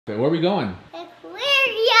Where are we going?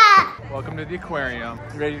 Aquarium! Welcome to the aquarium.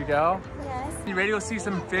 You ready to go? Yes. You ready to go see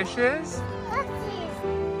some fishes?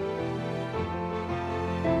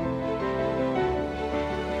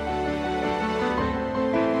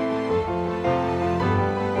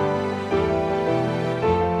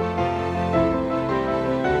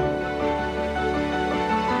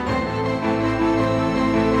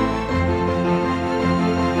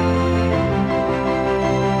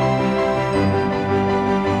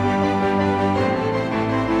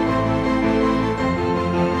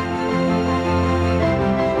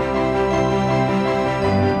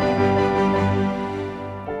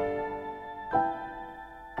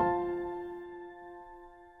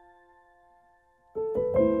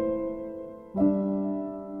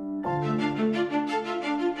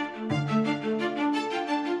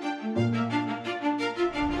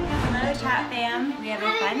 CHATFAM. We have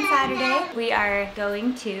a fun Saturday. We are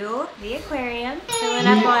going to the aquarium, filling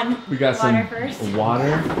up on We got water some first.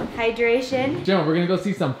 water. Hydration. Gemma, we're gonna go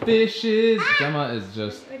see some fishes. Gemma is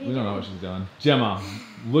just, we don't know what she's doing. Gemma,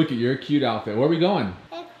 look at your cute outfit. Where are we going?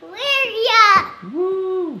 Aquarium!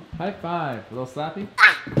 Woo! High five. A little slappy?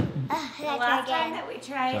 The last time that we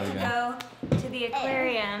tried to go to the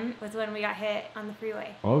aquarium was when we got hit on the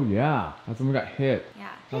freeway. Oh yeah, that's when we got hit. Yeah.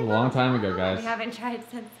 That was a long time ago, We guys. haven't tried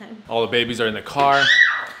since then. All the babies are in the car.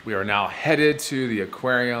 We are now headed to the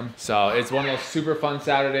aquarium. So it's one of those super fun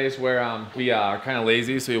Saturdays where we are kind of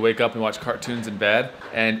lazy, so we wake up and watch cartoons in bed.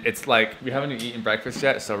 And it's like, we haven't even eaten breakfast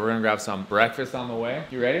yet, so we're gonna grab some breakfast on the way.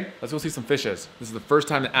 You ready? Let's go see some fishes. This is the first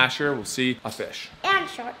time that Asher will see a fish. And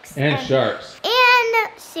sharks. And sharks. And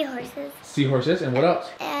seahorses. Seahorses, and what else?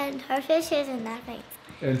 And starfishes and nothing.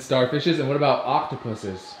 And starfishes, and what about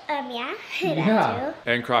octopuses? Yeah. Yeah.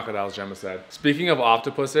 And crocodiles, Gemma said. Speaking of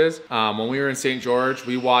octopuses, when we were in St. George,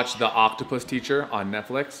 we watched The Octopus Teacher on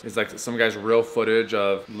Netflix. It's like some guy's real footage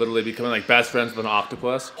of literally becoming like best friends with an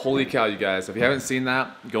octopus. Holy cow, you guys. If you haven't seen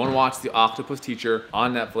that, go and watch The Octopus Teacher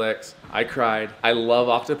on Netflix. I cried. I love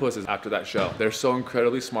octopuses after that show. They're so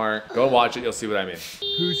incredibly smart. Go watch it, you'll see what I mean.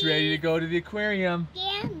 Who's ready to go to the aquarium?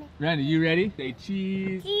 Yeah. Ren, are you ready? Say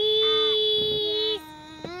cheese.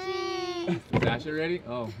 Is Asher ready?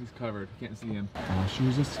 Oh, he's covered. Can't see him.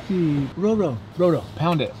 Asher's asleep. Roro,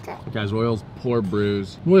 pound it. Guys, Royal's poor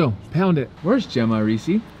bruise. Royal, pound it. Where's Gemma,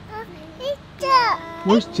 Reese?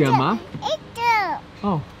 Where's Gemma?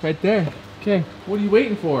 Oh, right there. Okay, what are you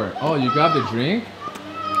waiting for? Oh, you grabbed a drink?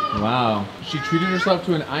 Wow. She treated herself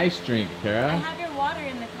to an ice drink, I Cara. have your water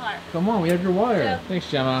in the car. Come on, we have your water. Yep. Thanks,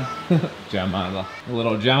 Gemma. Gemma, the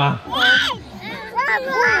little Gemma.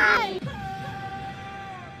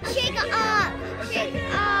 Shake it up! Shake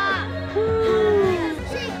it up!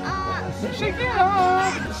 Shake up! Shake it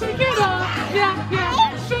up! Shake it up!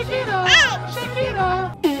 Yeah! Shake it up! Shake it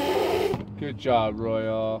up! Good job,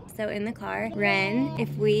 Royal. So in the car, Wren, if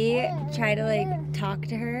we try to like talk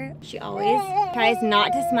to her, she always tries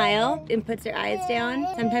not to smile and puts her eyes down.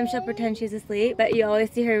 Sometimes she'll pretend she's asleep, but you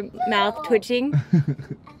always see her mouth twitching.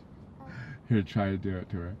 Here, try to do it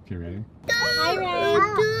to her. Okay, ready? Hi,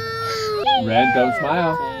 Ren. Ren, don't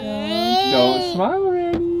smile. Don't smile,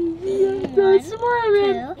 Rennie. Don't smile,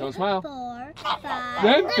 Ren. Don't smile. 4, 5,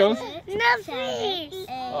 Ren, don't. 6, 7, 8.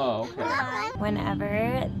 Oh, okay.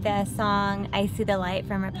 Whenever the song I See the Light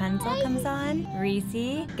from Rapunzel comes on,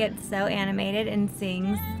 Reese gets so animated and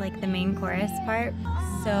sings like the main chorus part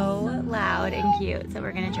so loud and cute. So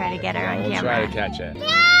we're gonna try to get her on We'll camera. try to catch it.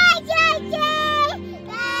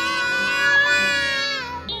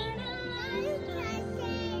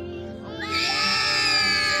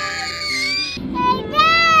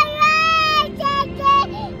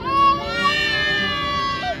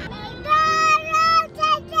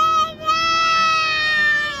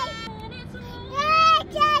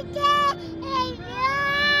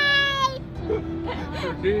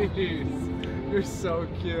 Reese, you're so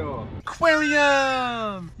cute.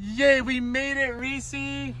 Aquarium! Yay, we made it, Reese.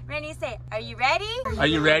 Ren, you say, are you ready? Are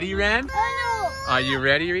you ready, Ren? Are you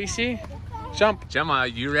ready, Reese? Jump. Gemma, are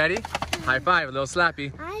you ready? High five, a little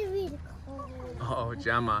slappy. I read cold. Oh,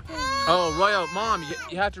 Gemma. Oh, Royal, Mom,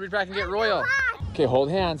 you have to reach back and get Royal. Okay,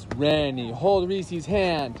 hold hands. Rennie, hold Reese's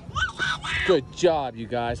hand. Good job, you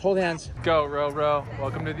guys. Hold hands. Go, Ro.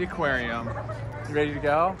 Welcome to the aquarium. You ready to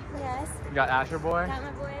go? Yes. You got Asher boy? Got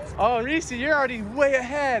my boys. Oh, Reese, you're already way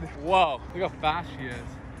ahead. Whoa, look how fast she is.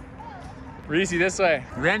 Reese, this way.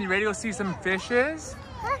 Ren, you ready to go see some fishes?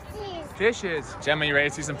 Fishes. Gemma, you ready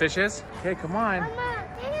to see some fishes? Okay, come on. Mama,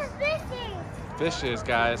 this is fishing. Fishes,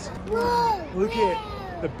 guys. Whoa. Look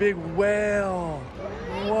at the big whale.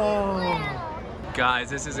 Whoa. Guys,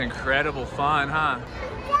 this is incredible fun, huh?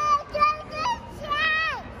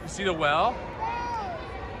 You see the whale?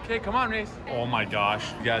 Okay, come on, Reese. Oh my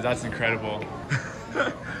gosh, you guys, that's incredible.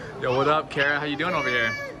 Yo, what up, Cara? How you doing over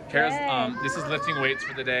here? Cara's, this is lifting weights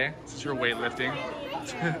for the day. This is her weightlifting.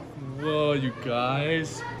 Whoa, you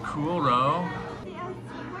guys. Cool row.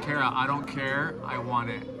 Cara, I don't care. I want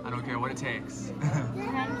it. I don't care what it takes.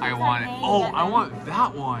 I want it. Oh, I want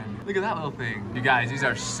that one. Look at that little thing. You guys, these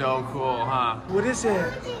are so cool, huh? What is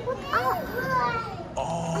it?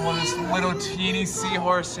 Oh, this little teeny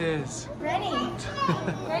seahorses. Rennie,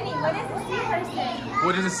 what does the seahorse say?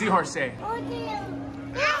 What does a seahorse say?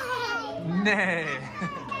 Nay.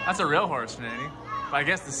 That's a real horse, Nanny. But I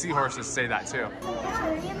guess the seahorses say that too.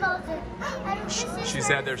 She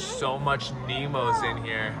said there's so much Nemos in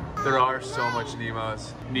here. There are so much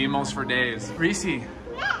Nemos. Nemos for days. Reese,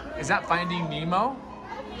 is that Finding Nemo?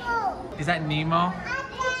 Is that Nemo?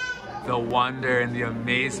 The wonder and the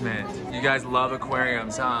amazement. You guys love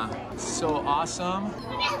aquariums, huh? So awesome.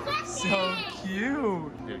 So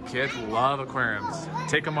cute. Your kids love aquariums.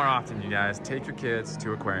 Take them more often, you guys. Take your kids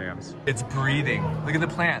to aquariums. It's breathing. Look at the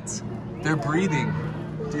plants. They're breathing.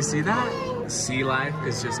 Do you see that? Sea life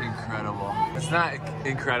is just incredible. It's not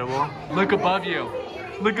incredible. Look above you.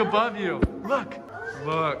 Look above you. Look.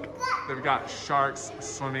 Look. They've got sharks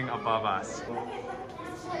swimming above us.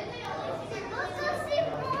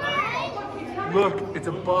 Look, it's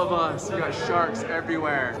above us. We got sharks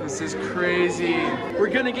everywhere. This is crazy. We're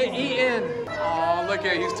gonna get eaten. Oh, look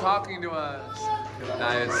at, he's talking to us.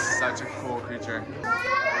 That is such a cool creature.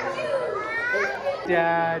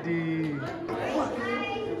 Daddy.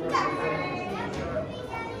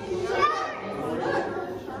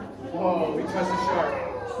 Whoa, we touched a shark.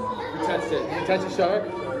 We touched it. Did you touch a shark?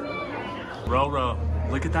 Roro.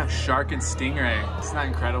 Look at that shark and stingray. Isn't that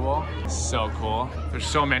incredible? So cool. There's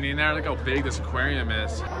so many in there. Look how big this aquarium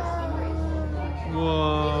is.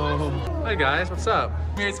 Whoa. Hi guys, what's up?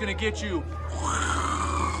 It's gonna get you.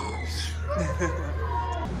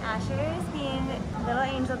 Asher is being little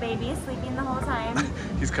angel baby, sleeping the whole time.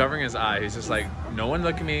 He's covering his eye. He's just like, no one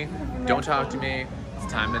look at me. Don't talk to me.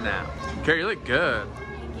 It's time to nap. Cara, you look good.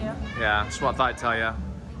 Thank you. Yeah, just what I thought I'd tell you.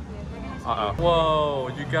 Uh-oh. Whoa,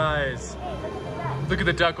 you guys. Look at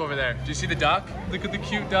the duck over there. Do you see the duck? Look at the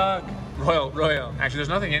cute duck. Royal. Actually, there's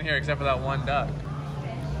nothing in here except for that one duck.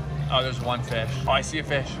 Oh, there's one fish. Oh, I see a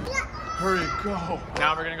fish. Hurry, go.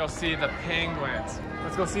 Now we're gonna go see the penguins.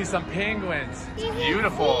 Let's go see some penguins. It's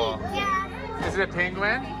beautiful. Is it a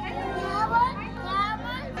penguin?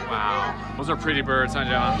 Wow. Those are pretty birds, huh,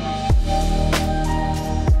 Gemma?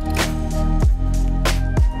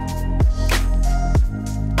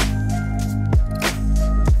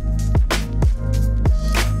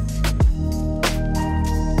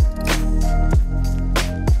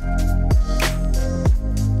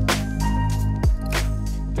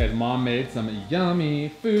 Mom made some yummy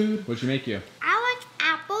food. What'd she make you? I like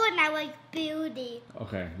apple and I like beauty.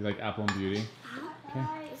 Okay, you like apple and beauty. Okay.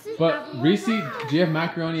 But Reese, do you have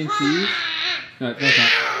macaroni and cheese? No, it's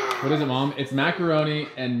not. What is it, Mom? It's macaroni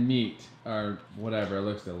and meat or whatever. It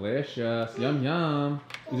looks delicious. Yum yum.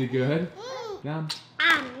 Is it good? Yum.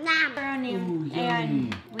 Macaroni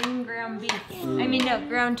and lean ground beef. I mean, no,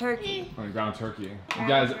 ground turkey. Oh, ground turkey. You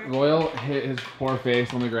guys, Royal hit his poor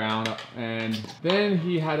face on the ground, and then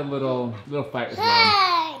he had a little fight with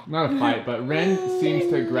Wren. Not a fight, but Wren seems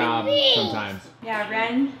to grab sometimes. Yeah,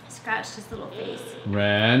 Wren scratched his little face.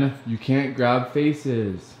 Wren, you can't grab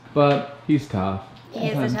faces, but he's tough. He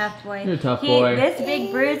is a tough boy. You're a tough boy. This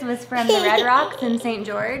big bruise was from the Red Rocks in St.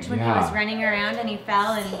 George when he was running around and he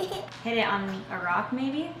fell and hit it on a rock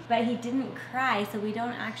maybe. But he didn't cry, so we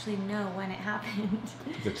don't actually know when it happened.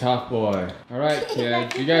 He's a tough boy. All right,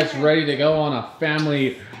 kids. You guys ready to go on a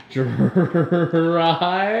family drive?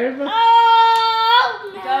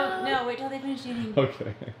 No, wait till they finish eating.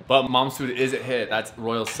 Okay. But Mom's food is a hit. That's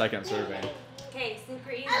Royal's second serving. Okay,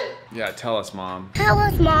 super easy. Yeah, tell us, Mom. Tell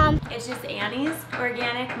us, Mom. It's just Annie's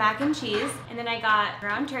organic mac and cheese. And then I got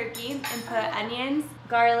ground turkey and put onions,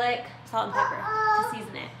 garlic, salt and pepper to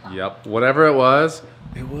season it. Yep, whatever it was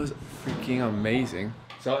freaking amazing.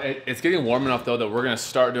 So it's getting warm enough though that we're gonna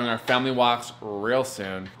start doing our family walks real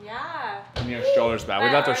soon. Yeah. We need our strollers back. We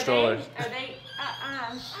left our strollers. Are they?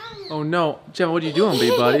 Oh no, Gemma, what are you doing,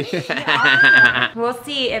 big buddy? We'll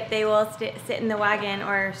see if they will sit in the wagon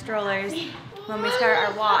or strollers when we start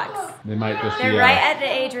our walks. They might just They're right at the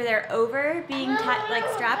age where they're over being like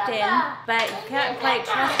strapped in, but you can't quite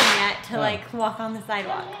trust them yet to like walk on the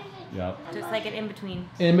sidewalk. Yep. Just like an in-between.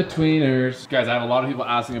 In-betweeners. Guys, I have a lot of people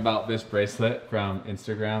asking about this bracelet from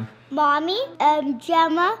Instagram. Mommy,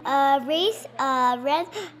 Gemma, Reese, Wren,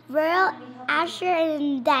 Asher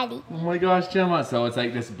and Daddy. Oh my gosh, Gemma. So it's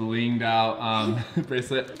like this blinged out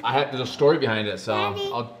bracelet. There's a story behind it, so Daddy.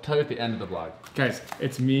 I'll tell you at the end of the vlog. Guys,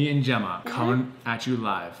 it's me and Gemma coming at you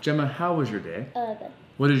live. Gemma, how was your day? Good.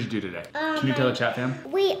 What did you do today? Can you tell the chat fam?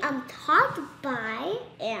 We talked by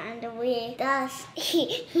and we just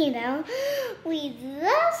you know we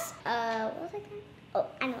just what was it? Oh,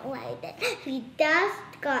 I know what I did. We just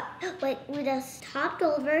stopped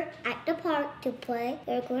over at the park to play.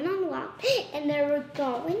 They were going on a walk and they were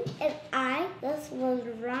going and I just was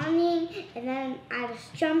running and then I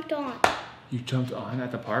just jumped on. You jumped on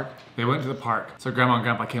at the park? They went to the park. So Grandma and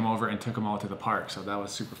Grandpa came over and took them all to the park. So that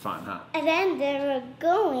was super fun, huh? And then they were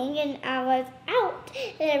going and I was out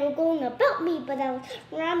and they were going about me, but I was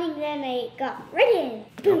running and then I got right in.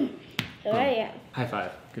 Boom. So there I am. High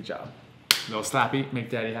five. Good job. Little slappy. Make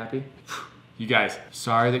Daddy happy. You guys,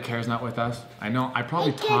 sorry that Cara's not with us. I know I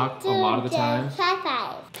probably talk a lot of the times. High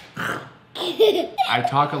five. I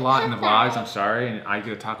talk a lot in the vlogs, I'm sorry, and I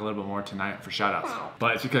get to talk a little bit more tonight for shoutouts.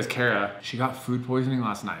 But it's because Cara, she got food poisoning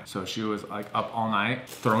last night. So she was like up all night,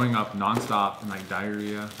 throwing up nonstop and like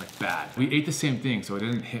diarrhea, like bad. We ate the same thing, so it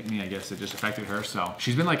didn't hit me, I guess it just affected her. So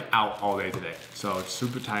she's been like out all day today. So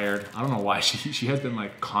super tired. I don't know why, she has been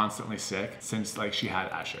like constantly sick since like she had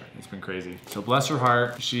Asher. It's been crazy. So bless her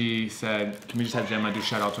heart, she said, can we just have Gemma do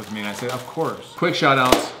shoutouts with me? And I said, of course. Quick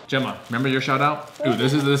shoutouts. Gemma, remember your shoutout? Ooh,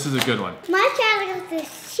 this is a good one. My child goes to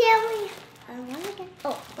Shelly.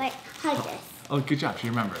 Oh, wait, Hodges. Oh, good job. She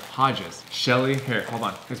remembered. Hodges. Shelly. Here, hold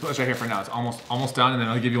on. Let's put this right here for now. It's almost done, and then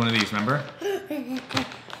I'll give you one of these, remember?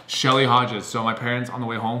 Shelly Hodges. So my parents, on the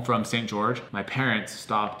way home from St. George, my parents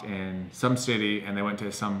stopped in some city, and they went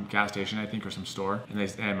to some gas station, I think, or some store.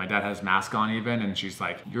 And my dad had his mask on even, and she's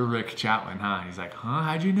like, you're Rick Chatwin, huh? He's like, huh?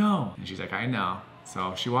 How'd you know? And she's like, I know.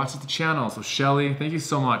 So she watches the channel. So Shelly, thank you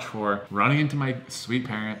so much for running into my sweet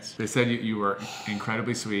parents. They said you were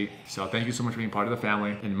incredibly sweet. So thank you so much for being part of the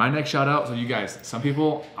family. And my next shout out, so you guys, some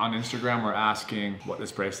people on Instagram were asking what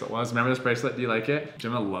this bracelet was. Remember this bracelet? Do you like it?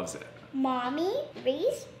 Gemma loves it. Mommy,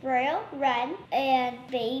 Reese, Wren, and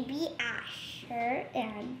baby Asher,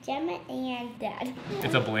 and Gemma and Dad.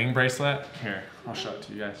 It's a bling bracelet. Here, I'll show it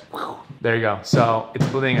to you guys. There you go. So it's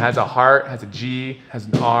bling. It has a heart, has a G, has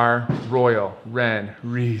an R, Royal, Wren,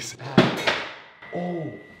 Reese.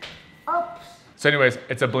 Oh. Oops. So anyways,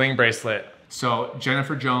 it's a bling bracelet. So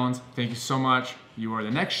Jennifer Jones, thank you so much. You are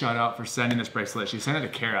the next shout out for sending this bracelet. She sent it to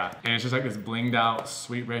Cara, and it's just like this blinged out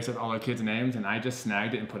sweet bracelet with all our kids' names, and I just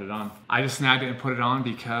snagged it and put it on. I just snagged it and put it on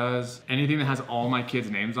because anything that has all my kids'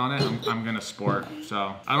 names on it, I'm gonna sport.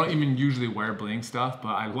 So I don't even usually wear bling stuff, but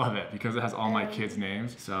I love it because it has all my kids'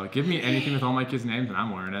 names. So give me anything with all my kids' names and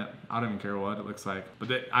I'm wearing it. I don't even care what it looks like. But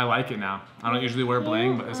I like it now. I don't usually wear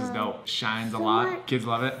bling, but this is dope. Shines a lot. Kids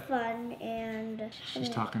love it. Fun and... She's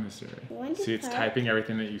talking to Siri. Wonderful. See, it's typing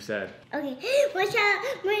everything that you said. Okay,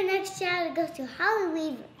 my next shout goes to Holly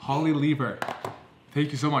Weaver. Holly Lever.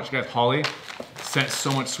 Thank you so much, guys. Holly sent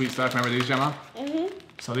so much sweet stuff. Remember these, Gemma? Mm-hmm.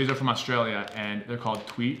 So these are from Australia, and they're called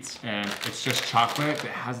Tweets, and it's just chocolate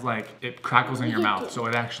that has like, it crackles in your mouth. So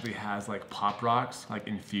it actually has like pop rocks like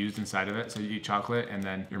infused inside of it. So you eat chocolate and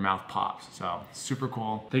then your mouth pops. So super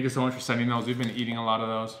cool. Thank you so much for sending those. We've been eating a lot of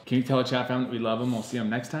those. Can you tell the chat fam that we love them? We'll see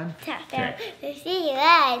them next time. Chat fam, we'll see you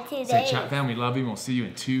in 2 days. Say chat fam, we love you, and we'll see you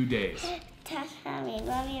in 2 days. Chat fam, we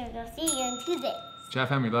love you, and we'll see you in 2 days. Chat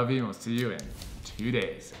fam, we love you, and we'll see you in 2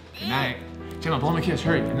 days. Good night. Gemma, blow me a kiss,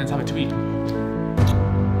 hurry, and let's have a tweet.